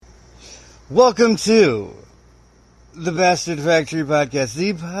Welcome to the Bastard Factory Podcast,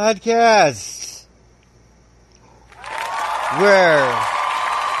 the podcast where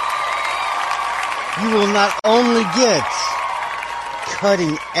you will not only get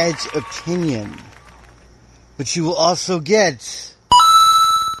cutting edge opinion, but you will also get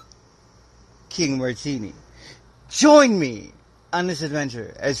King Martini. Join me on this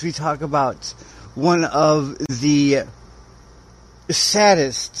adventure as we talk about one of the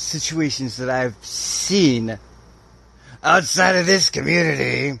saddest situations that I've seen outside of this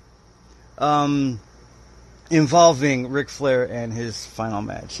community, involving Ric Flair and his final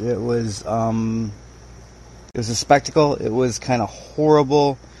match. It was a spectacle. It was kind of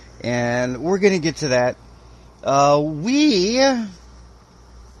horrible, and we're gonna get to that. We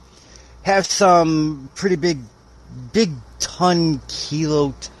have some pretty big ton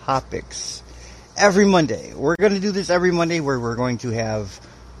kilo topics. Every Monday. We're going to do this every Monday where we're going to have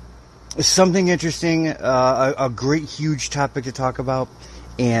something interesting, a great, huge topic to talk about.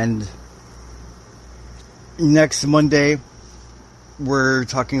 And next Monday, we're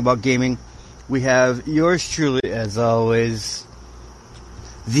talking about gaming. We have yours truly, as always,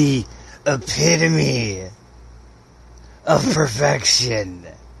 the epitome of perfection.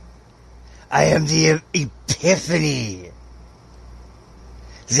 I am the epiphany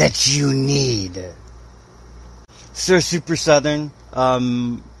that you need. Sir Super Southern,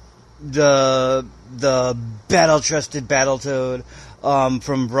 the battle-trusted Battletoad,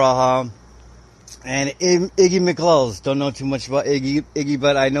 from Braha, and Iggy McLulls. Don't know too much about Iggy,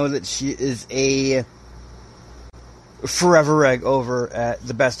 but I know that she is a forever reg over at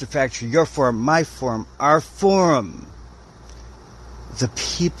the Bastard Factory. Your forum, my forum, our forum, the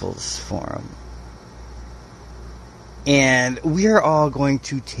People's Forum. And we are all going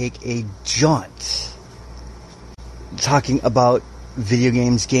to take a jaunt talking about video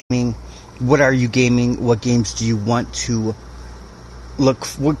games, gaming. What are you gaming? What games do you want to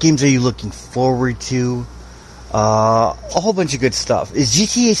what games are you looking forward to? A whole bunch of good stuff. Is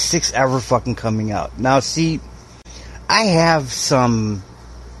GTA 6 ever fucking coming out? Now, see, I have some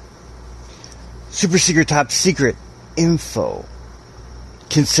super secret, top secret info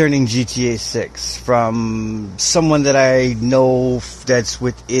concerning GTA 6 from someone that I know that's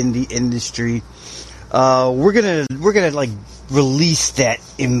within the industry. We're gonna like release that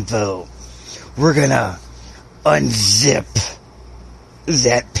info. We're gonna unzip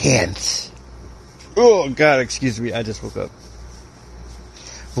that pants. Oh God, excuse me, I just woke up.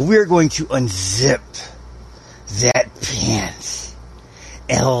 But we're going to unzip that pants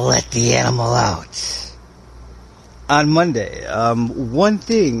and let the animal out. On Monday, one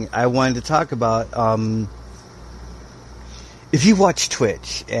thing I wanted to talk about, if you watch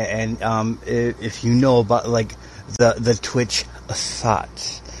Twitch, and if you know about, like, the Twitch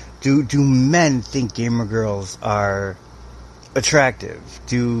thought, do men think gamer girls are attractive?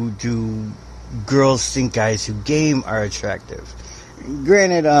 Do girls think guys who game are attractive?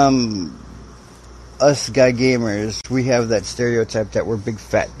 Granted, us guy gamers, we have that stereotype that we're big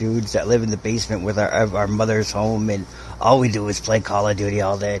fat dudes that live in the basement with our mother's home, and all we do is play Call of Duty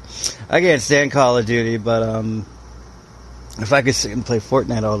all day. I can't stand Call of Duty, but if I could sit and play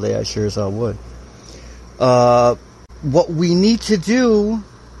Fortnite all day, I sure as hell would. What we need to do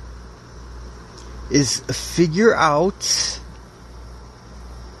is figure out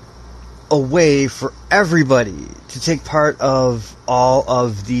a way for everybody to take part of all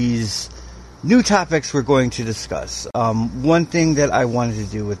of these new topics we're going to discuss. One thing that I wanted to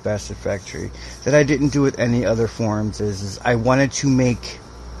do with Bastard Factory that I didn't do with any other forums is I wanted to make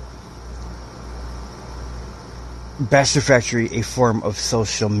Bastard Factory a form of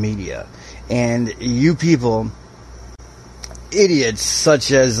social media. And you people, idiots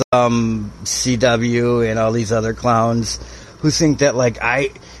such as CW and all these other clowns who think that, like, I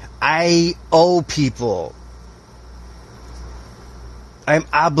owe people, I'm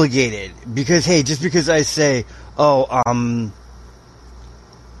obligated because, hey, just because I say, I'm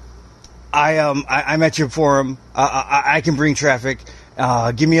at your forum, I can bring traffic,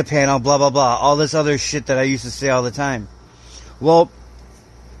 give me a panel, blah blah blah, all this other shit that I used to say all the time. Well,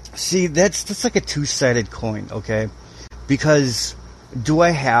 see, that's like a two-sided coin, okay? Because do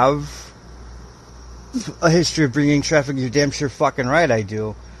I have a history of bringing traffic? You're damn sure fucking right I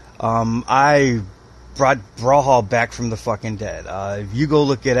do. I brought Brawlhall back from the fucking dead. If you go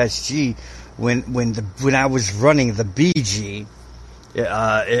look at SG, when I was running the BG,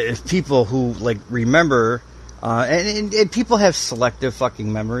 if people who like remember, and people have selective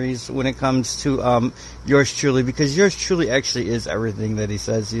fucking memories when it comes to yours truly, because yours truly actually is everything that he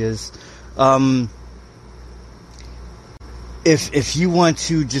says he is. if you want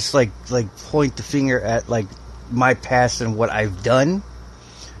to just like point the finger at like my past and what I've done,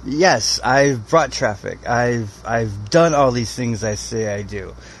 yes, I've brought traffic. I've done all these things I say I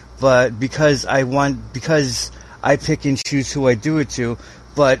do. But because I pick and choose who I do it to,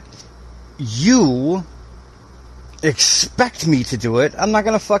 but you expect me to do it, I'm not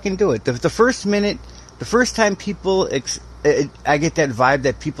gonna fucking do it. The first time people I get that vibe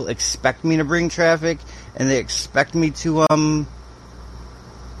that people expect me to bring traffic and they expect me to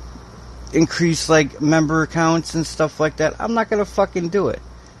increase like member accounts and stuff like that, I'm not gonna fucking do it.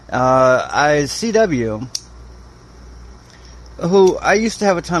 CW, who I used to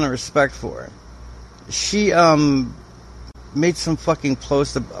have a ton of respect for, she made some fucking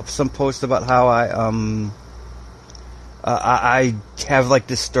post about how I have like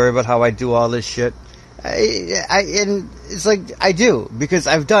this story about how I do all this shit. And it's like I do because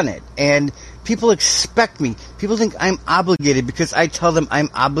I've done it, and people expect me. People think I'm obligated because I tell them I'm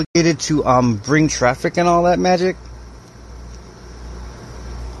obligated to bring traffic and all that magic.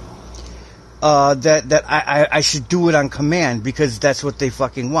 That I should do it on command because that's what they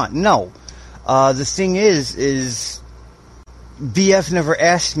fucking want. No, the thing is BF never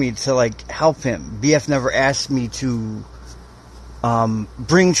asked me to like help him. BF never asked me to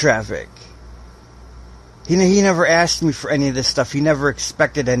bring traffic. He never asked me for any of this stuff. He never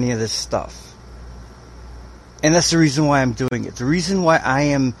expected any of this stuff. And that's the reason why I'm doing it. The reason why I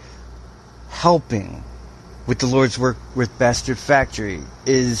am helping with the Lord's work with Bastard Factory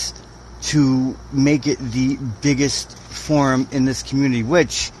is to make it the biggest forum in this community,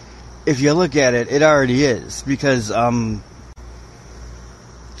 which, if you look at it, it already is. Because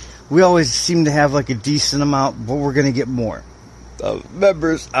we always seem to have like a decent amount, but we're going to get more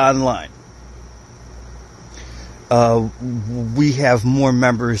members online. We have more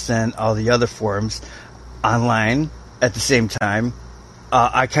members than all the other forums online at the same time.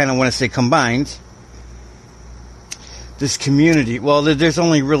 I kind of want to say combined. This community, well, there's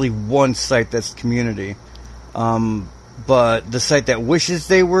only really one site that's community. But the site that wishes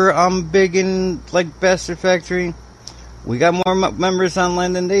they were big in like Bastard Factory, we got more members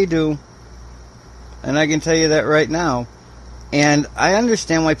online than they do. And I can tell you that right now. And I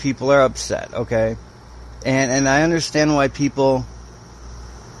understand why people are upset, okay? And I understand why people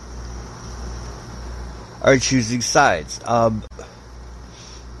are choosing sides. The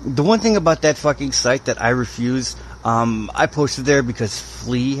one thing about that fucking site that I refuse, I posted there because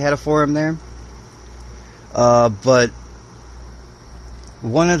Flea had a forum there. But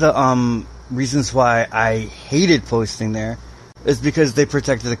one of the reasons why I hated posting there is because they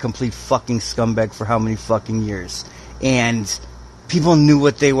protected a complete fucking scumbag for how many fucking years. And people knew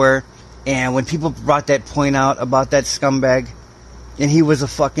what they were. And when people brought that point out about that scumbag, and he was a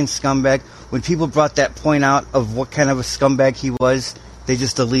fucking scumbag, when people brought that point out of what kind of a scumbag he was, they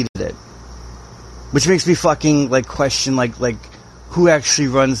just deleted it. Which makes me fucking like question like who actually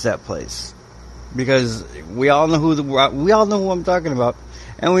runs that place. Because we all know who I'm talking about,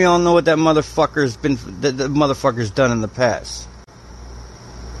 and we all know what that motherfucker's done in the past.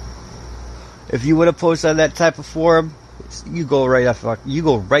 If you would have posted on that type of forum, you go right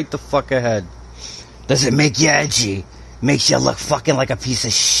the fuck ahead. Does it make you edgy? Makes you look fucking like a piece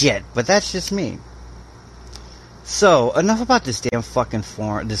of shit. But that's just me. So, enough about this damn fucking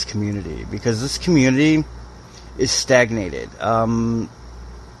forum, this community, because this community is stagnated.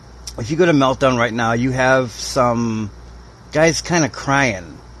 If you go to Meltdown right now, you have some guys kind of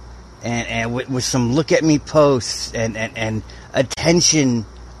crying, and with some look at me posts and attention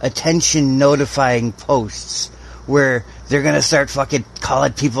notifying posts where they're gonna start fucking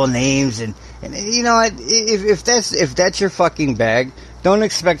calling people names and you know what, if that's your fucking bag, don't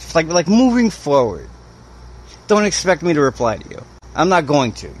expect like moving forward. Don't expect me to reply to you. I'm not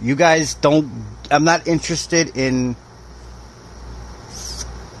going to. You guys don't. I'm not interested in.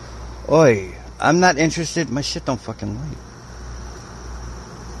 Oi, I'm not interested. My shit don't fucking light.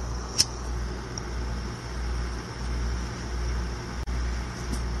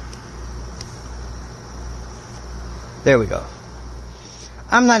 There we go.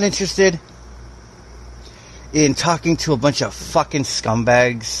 I'm not interested in talking to a bunch of fucking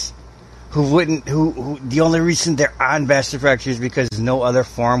scumbags who the only reason they're on Bastard Factory is because no other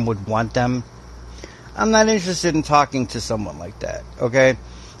forum would want them. I'm not interested in talking to someone like that, okay?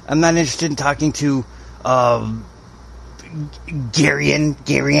 I'm not interested in talking to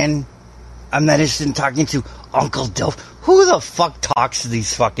Garian. I'm not interested in talking to Uncle Dope. Who the fuck talks to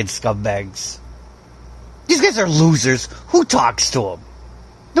these fucking scumbags? These guys are losers. Who talks to them?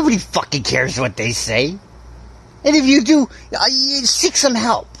 Nobody fucking cares what they say. And if you do, seek some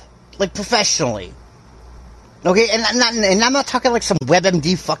help. Like, professionally. Okay, and I'm not talking like some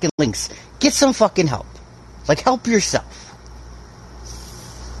WebMD fucking links. Get some fucking help. Like, help yourself.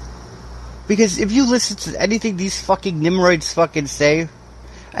 Because if you listen to anything these fucking Nimroids fucking say,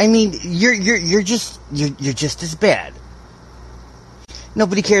 I mean, you're just as bad.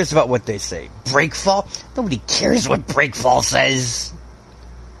 Nobody cares about what they say. Breakfall? Nobody cares what Breakfall says.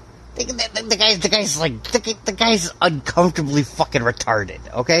 The guy's uncomfortably fucking retarded,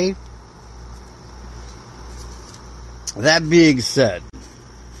 okay? That being said,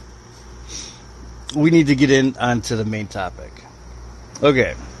 we need to get in onto the main topic.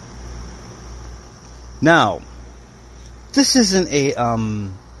 Okay. Now, this isn't a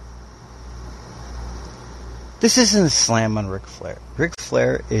slam on Ric Flair. Ric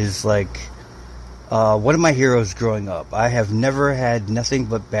Flair is like one of my heroes growing up. I have never had nothing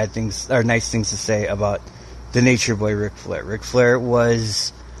but bad things or nice things to say about the Nature Boy Ric Flair. Ric Flair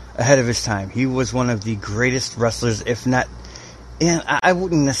was ahead of his time. He was one of the greatest wrestlers, if not, and I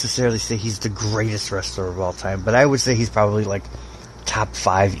wouldn't necessarily say he's the greatest wrestler of all time, but I would say he's probably like top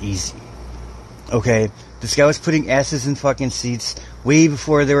 5 easy. Okay, this guy was putting asses in fucking seats way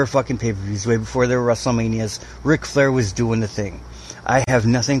before there were fucking pay-per-views, way before there were WrestleManias. Ric Flair was doing the thing. I have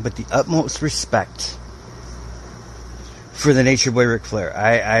nothing but the utmost respect for the Nature Boy Ric Flair.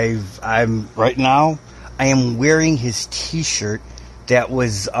 I'm right now, I am wearing his t-shirt that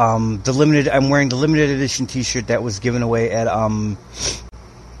was I'm wearing the limited edition t-shirt that was given away at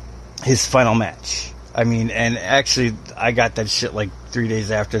his final match. I mean, and actually I got that shit like 3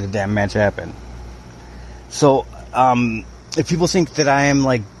 days after the damn match happened. So, if people think that I am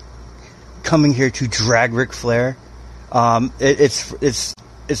like coming here to drag Ric Flair, it's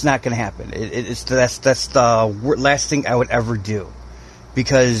not going to happen. That's the last thing I would ever do,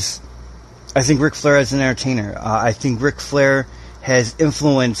 because I think Ric Flair is an entertainer. I think Ric Flair has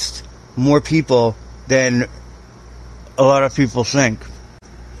influenced more people than a lot of people think.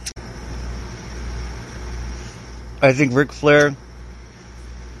 I think Ric Flair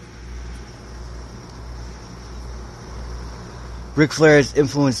has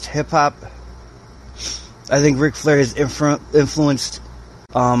influenced hip-hop. I think Ric Flair has influenced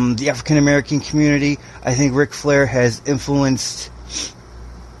the African-American community. I think Ric Flair has influenced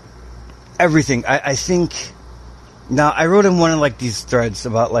everything. I think... Now, I wrote in one of like these threads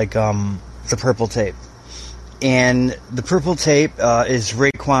about like the Purple Tape. And the Purple Tape is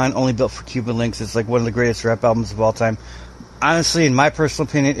Raekwon, Only Built for Cuban Links. It's like one of the greatest rap albums of all time. Honestly, in my personal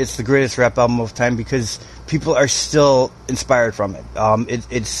opinion, it's the greatest rap album of time because people are still inspired from it.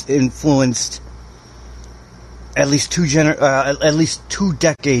 It's influenced at least two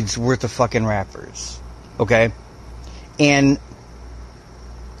decades worth of fucking rappers. Okay? And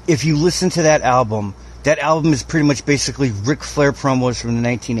if you listen to that album is pretty much basically Ric Flair promos from the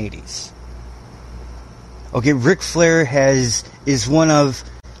 1980s. Okay, Ric Flair is one of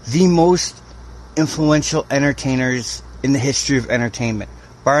the most influential entertainers in the history of entertainment.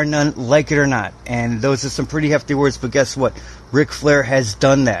 Bar none, like it or not. And those are some pretty hefty words, but guess what? Ric Flair has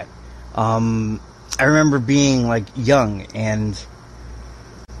done that. I remember being like young and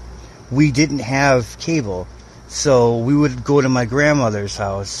we didn't have cable. So we would go to my grandmother's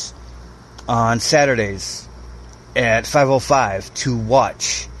house on Saturdays at 5:05 to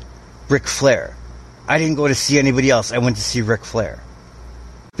watch Ric Flair. I didn't go to see anybody else. I went to see Ric Flair.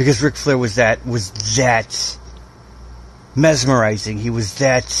 Because Ric Flair was that mesmerizing. He was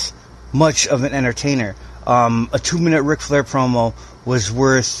that much of an entertainer. A 2-minute Ric Flair promo was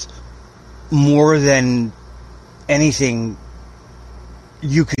worth more than anything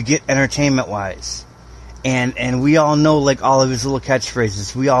you could get entertainment-wise. And we all know, like, all of his little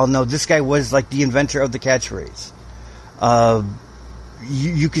catchphrases. We all know this guy was, like, the inventor of the catchphrase.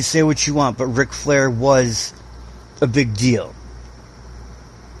 You could say what you want, but Ric Flair was a big deal.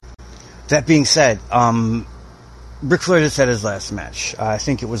 That being said, Ric Flair just had his last match. I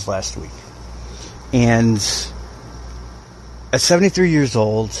think it was last week. And at 73 years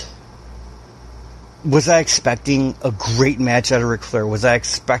old, was I expecting a great match out of Ric Flair? Was I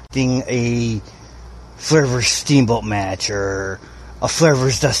expecting a Flair vs. Steamboat match, or a Flair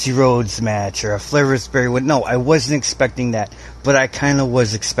vs. Dusty Rhodes match, or a Flair vs. Barry Windham? No, I wasn't expecting that, but I kind of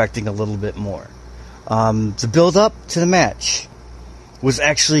was expecting a little bit more. The build-up to the match was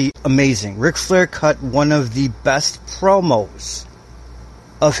actually amazing. Ric Flair cut one of the best promos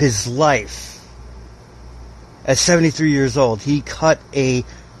of his life. At 73 years old, he cut a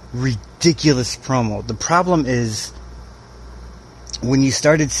ridiculous promo. The problem is, when you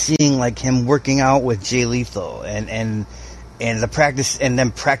started seeing like him working out with Jay Lethal and the practice and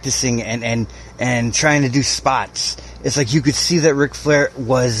them practicing and trying to do spots, it's like you could see that Ric Flair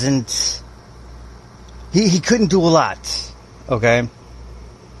wasn't He couldn't do a lot, okay?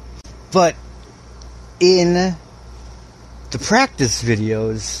 But in the practice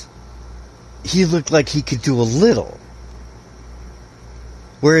videos, he looked like he could do a little.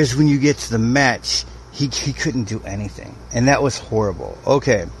 Whereas when you get to the match, he couldn't do anything. And that was horrible.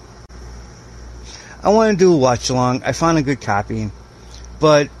 Okay. I want to do a watch along. I found a good copy.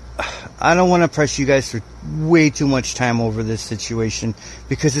 But I don't want to press you guys for way too much time over this situation,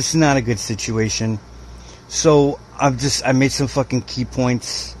 because it's not a good situation. So I made some fucking key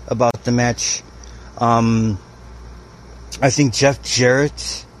points about the match. I think Jeff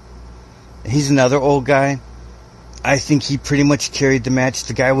Jarrett, he's another old guy. I think he pretty much carried the match.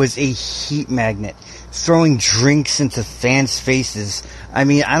 The guy was a heat magnet, throwing drinks into fans' faces. I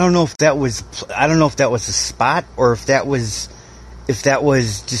mean, I don't know if that was a spot, or if that was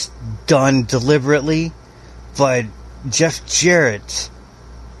just done deliberately. But Jeff Jarrett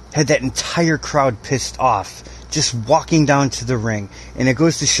had that entire crowd pissed off just walking down to the ring. And it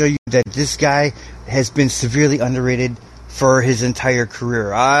goes to show you that this guy has been severely underrated for his entire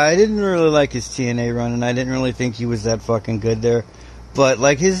career. I didn't really like his TNA run, and I didn't really think he was that fucking good there. But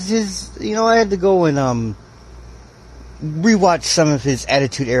like his I had to go and rewatch some of his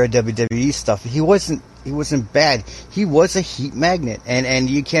Attitude Era WWE stuff. He wasn't bad. He was a heat magnet, and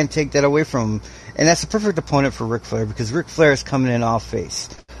you can't take that away from him. And that's a perfect opponent for Ric Flair, because Ric Flair is coming in off face.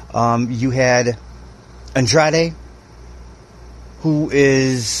 You had Andrade, who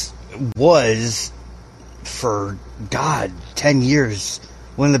was for 10 years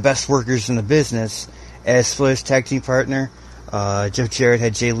one of the best workers in the business as Flair's tag team partner. Jeff Jarrett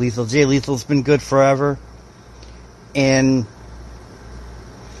had Jay Lethal. Jay Lethal's been good forever. And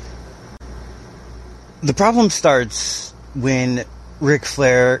the problem starts when Ric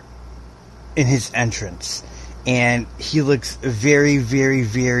Flair in his entrance, and he looks very, very,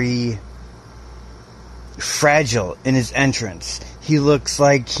 very fragile in his entrance. He looks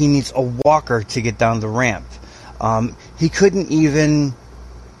like he needs a walker to get down the ramp. He couldn't even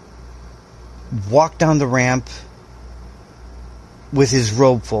walk down the ramp with his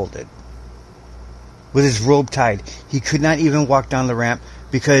robe folded, with his robe tied. He could not even walk down the ramp,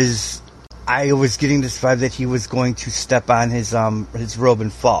 because I was getting this vibe that he was going to step on his robe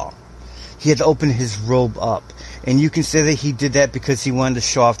and fall. He had to open his robe up. And you can say that he did that because he wanted to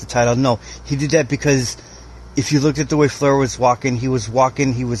show off the title. No, he did that because if you looked at the way Flair was walking,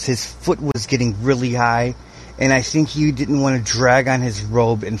 his foot was getting really high, and I think he didn't want to drag on his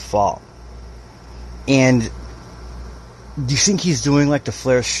robe and fall. And do you think he's doing like the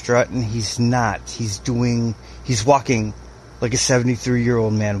Flair strut? And he's not. He's walking like a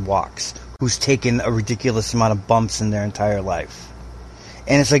 73-year-old man walks, who's taken a ridiculous amount of bumps in their entire life.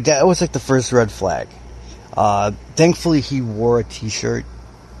 And it's like, that was like the first red flag. Thankfully, he wore a t-shirt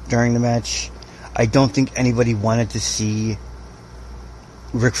during the match. I don't think anybody wanted to see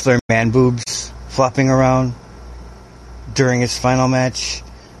Ric Flair man boobs flopping around during his final match.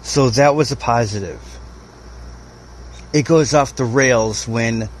 So that was a positive. It goes off the rails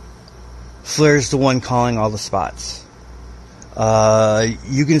when Flair's the one calling all the spots.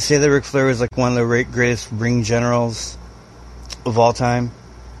 You can say that Ric Flair is like one of the greatest ring generals of all time,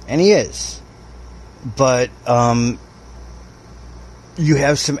 and he is. But you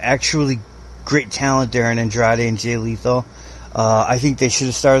have some actually great talent there in Andrade and Jay Lethal. I think they should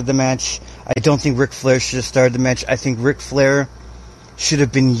have started the match. I don't think Ric Flair should have started the match. I think Ric Flair should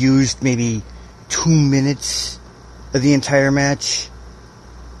have been used maybe 2 minutes of the entire match,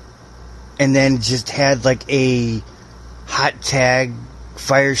 and then just had like a hot tag,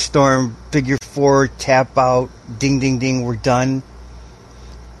 firestorm, figure four, tap out, ding ding ding, we're done.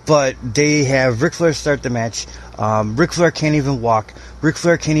 But they have Ric Flair start the match. Ric Flair can't even walk. Ric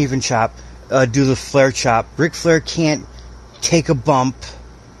Flair can't even do the Flair chop. Ric Flair can't take a bump.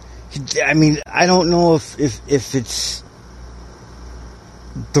 I mean, I don't know if it's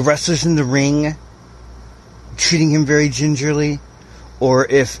the wrestlers in the ring treating him very gingerly, or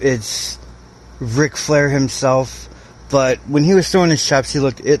if it's Ric Flair himself. But when he was throwing his chops, it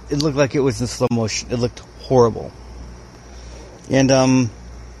looked like it was in slow motion. It looked horrible. And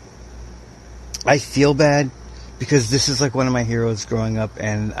I feel bad, because this is like one of my heroes growing up,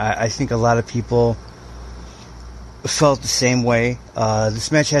 and I think a lot of people felt the same way.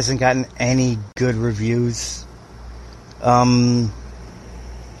 This match hasn't gotten any good reviews.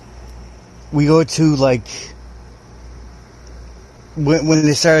 We go to like when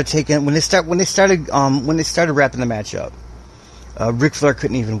they started wrapping the match up. Ric Flair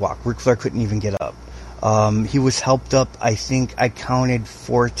couldn't even walk. Ric Flair couldn't even get up. He was helped up, I think I counted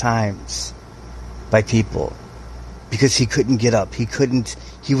 4 times by people. because he couldn't get up. He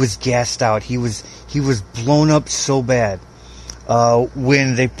was gassed out. He was blown up so bad.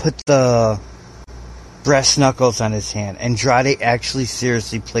 When they put the brass knuckles on his hand, Andrade actually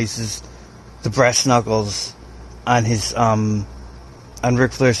seriously places the brass knuckles on his, on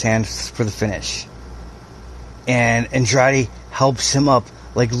Ric Flair's hand for the finish. And Andrade helps him up,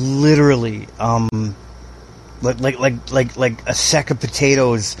 like literally, like a sack of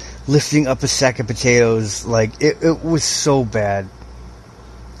potatoes, lifting up a sack of potatoes. Like, it was so bad.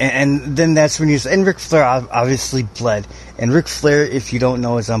 And then that's when and Ric Flair obviously bled. And Ric Flair, if you don't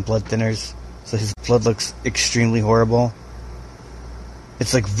know, is on blood thinners. So his blood looks extremely horrible.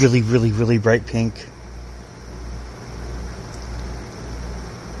 It's like really, really, really bright pink.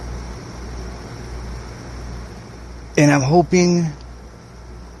 And I'm hoping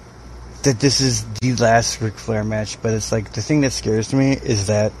that this is the last Ric Flair match. But it's like, the thing that scares me is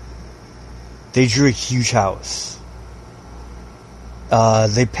that they drew a huge house.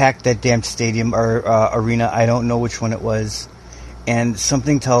 They packed that damn stadium or arena. I don't know which one it was. And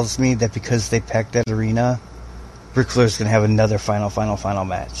something tells me that because they packed that arena, Ric Flair's going to have another final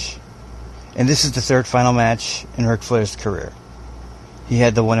match. And this is the third final match in Ric Flair's career. He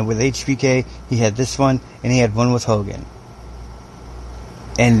had the one with HBK, he had this one, and he had one with Hogan.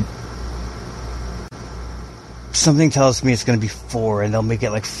 And something tells me it's going to be 4, and they'll make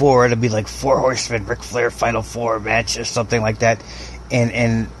it like 4. It'll be like 4 Horsemen, Ric Flair Final 4 match or something like that.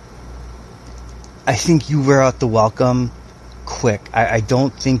 And I think you wear out the welcome quick. I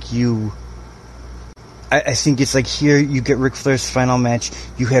don't think you... I think it's like, here you get Ric Flair's final match.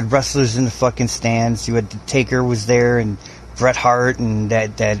 You had wrestlers in the fucking stands. You had Taker was there, and Bret Hart, and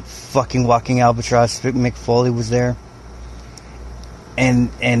that fucking walking albatross Mick Foley was there. And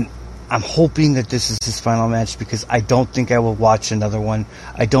I'm hoping that this is his final match, because I don't think I will watch another one.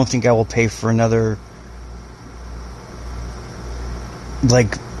 I don't think I will pay for another,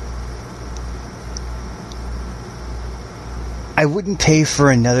 like, I wouldn't pay for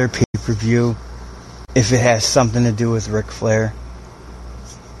another pay-per-view if it has something to do with Ric Flair.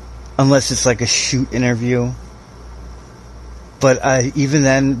 Unless it's like a shoot interview. But even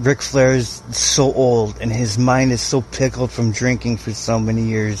then, Ric Flair is so old, and his mind is so pickled from drinking for so many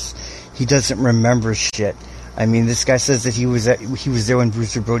years, he doesn't remember shit. I mean, this guy says that he was there when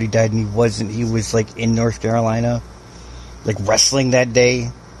Bruiser Brody died, and he wasn't. He was like in North Carolina, like wrestling that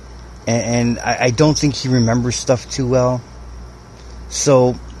day, and I don't think he remembers stuff too well.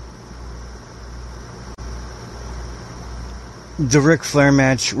 So the Ric Flair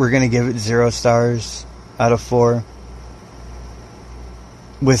match, we're gonna give it 0 stars out of 4.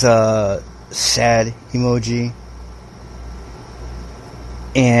 With a sad emoji.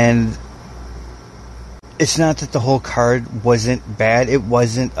 And it's not that the whole card wasn't bad. It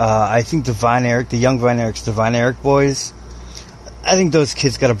wasn't. I think the young Von Erichs, the Von Erich boys, I think those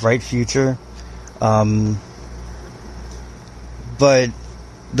kids got a bright future. But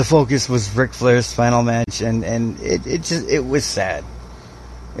the focus was Ric Flair's final match, and it was sad.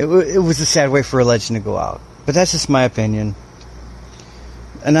 It was a sad way for a legend to go out. But that's just my opinion.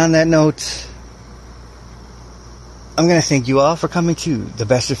 And on that note, I'm going to thank you all for coming to the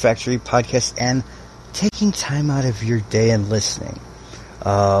Bastard Factory podcast and taking time out of your day and listening.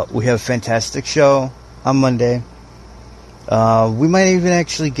 We have a fantastic show on Monday. We might even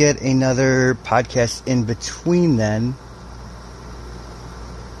actually get another podcast in between then,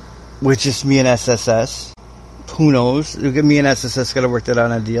 with just me and SSS. Who knows? Me and SSS got to work that out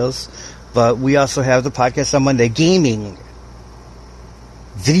on deals. But we also have the podcast on Monday, gaming.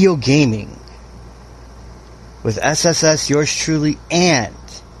 Video gaming with SSS, yours truly, and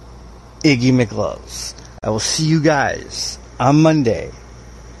Iggy McLoves. I will see you guys on Monday.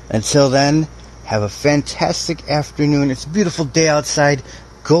 Until then, have a fantastic afternoon. It's a beautiful day outside.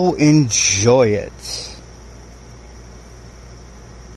 Go enjoy it.